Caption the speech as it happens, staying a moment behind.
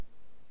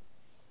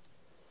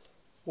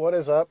What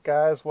is up,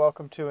 guys?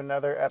 Welcome to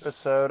another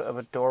episode of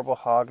Adorable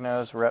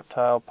Hognose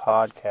Reptile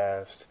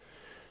Podcast.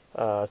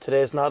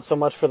 Today is not so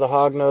much for the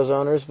hognose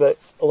owners, but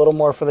a little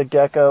more for the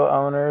gecko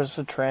owners,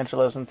 the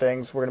tarantulas and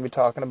things. We're going to be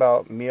talking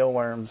about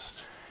mealworms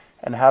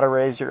and how to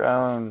raise your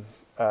own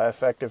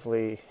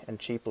effectively and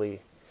cheaply.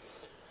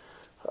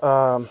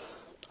 I'm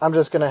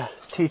just going to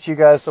teach you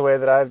guys the way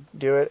that I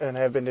do it and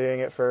have been doing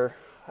it for,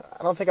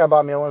 I don't think I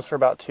bought mealworms for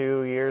about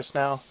 2 years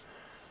now.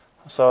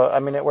 So, I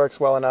mean, it works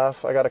well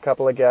enough. I got a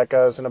couple of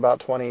geckos and about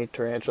 20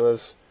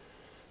 tarantulas.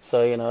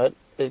 So,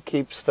 it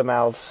keeps the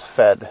mouths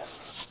fed.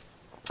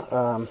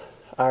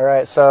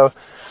 Alright, so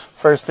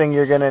first thing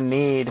you're going to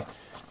need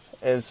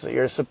is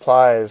your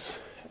supplies.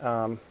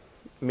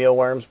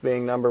 Mealworms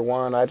being number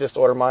one. I just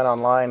order mine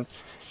online.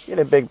 You get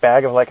a big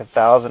bag of like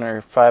 1,000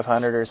 or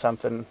 500 or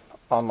something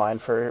online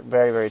for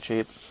very, very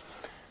cheap.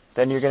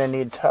 Then you're going to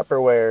need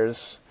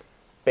Tupperwares,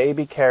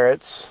 baby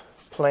carrots,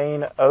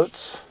 plain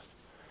oats,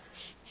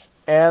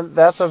 and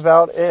that's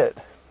about it,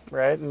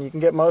 right? And you can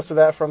get most of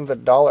that from the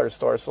dollar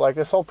store. So like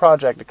this whole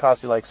project, it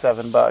costs you like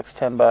 $7,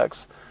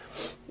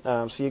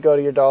 $10. So you go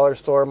to your dollar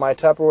store. My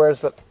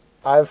Tupperwares that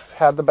I've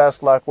had the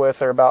best luck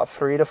with are about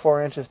 3 to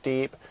 4 inches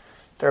deep.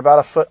 They're about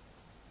a foot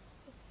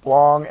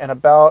long and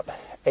about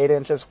 8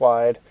 inches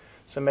wide.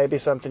 So maybe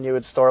something you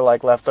would store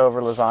like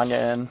leftover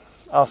lasagna in.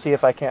 I'll see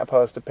if I can't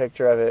post a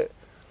picture of it.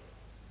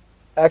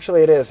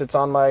 Actually, it is. It's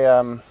on my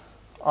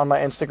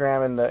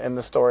Instagram in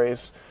the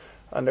stories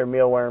under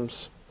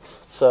mealworms.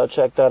 So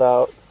check that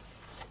out.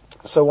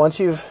 So once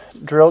you've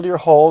drilled your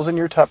holes in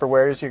your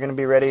Tupperwares, you're going to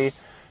be ready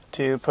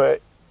to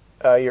put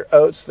your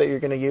oats that you're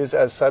going to use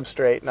as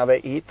substrate. Now they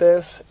eat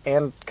this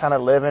and kind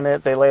of live in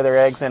it. They lay their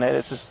eggs in it.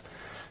 It's just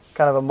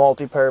kind of a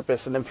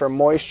multi-purpose. And then for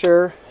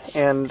moisture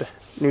and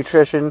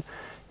nutrition,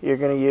 you're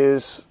going to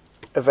use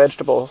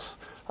vegetables.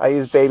 I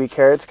use baby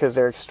carrots because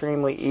they're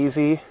extremely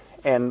easy,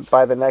 and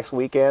by the next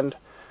weekend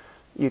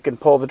you can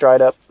pull the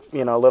dried up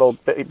little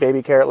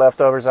baby carrot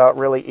leftovers out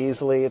really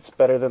easily. It's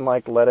better than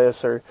like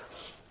lettuce or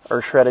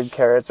shredded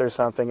carrots or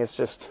something. It's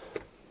just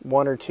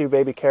 1 or 2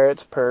 baby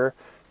carrots per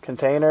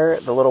container.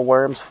 The little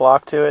worms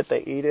flock to it.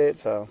 They eat it.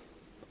 So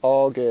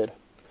all good.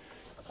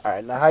 All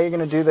right. Now how you're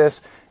going to do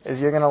this is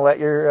you're going to let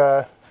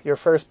your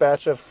first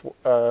batch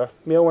of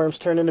mealworms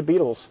turn into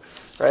beetles,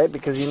 right?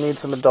 Because you need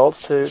some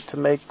adults to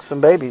make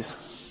some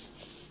babies.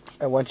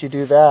 And once you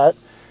do that,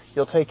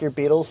 you'll take your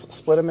beetles,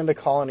 split them into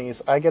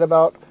colonies. I get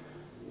about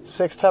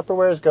 6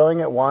 Tupperwares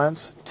going at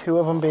once, 2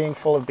 of them being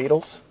full of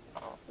beetles,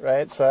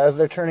 right? So as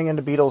they're turning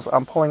into beetles,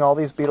 I'm pulling all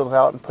these beetles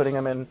out and putting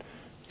them in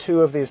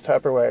 2 of these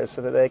Tupperwares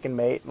so that they can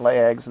mate and lay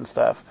eggs and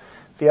stuff.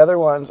 The other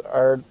ones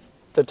are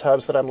the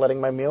tubs that I'm letting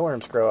my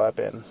mealworms grow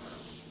up in.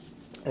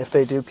 If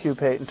they do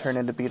pupate and turn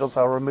into beetles,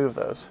 I'll remove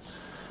those.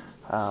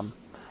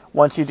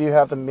 Once you do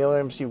have the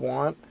mealworms you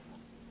want,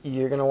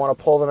 you're going to want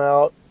to pull them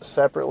out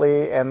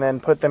separately and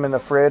then put them in the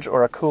fridge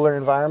or a cooler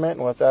environment.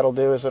 And what that'll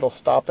do is it'll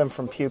stop them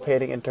from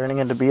pupating and turning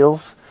into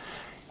beetles,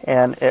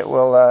 and it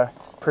will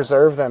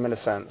preserve them in a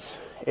sense.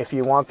 If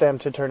you want them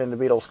to turn into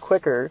beetles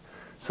quicker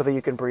so that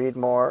you can breed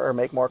more or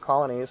make more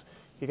colonies,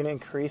 you can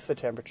increase the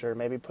temperature.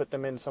 Maybe put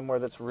them in somewhere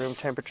that's room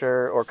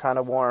temperature or kind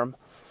of warm.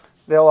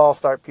 They'll all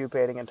start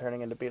pupating and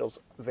turning into beetles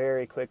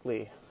very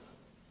quickly.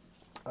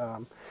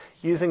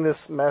 Using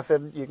this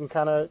method, you can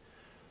kind of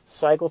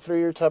cycle through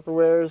your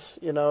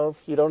Tupperwares.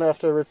 You don't have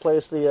to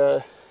replace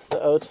the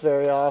oats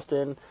very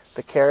often.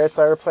 The carrots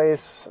I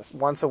replace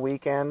once a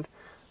weekend.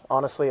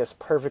 Honestly, it's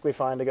perfectly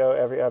fine to go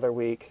every other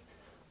week.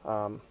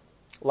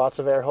 Lots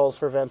of air holes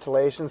for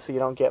ventilation so you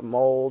don't get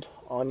mold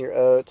on your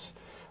oats.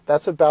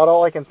 That's about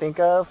all I can think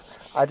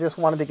of. I just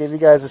wanted to give you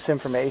guys this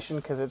information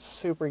because it's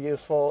super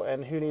useful,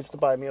 and who needs to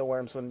buy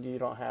mealworms when you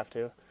don't have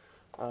to?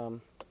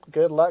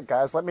 Good luck,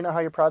 guys. Let me know how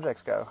your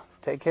projects go.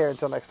 Take care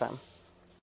until next time.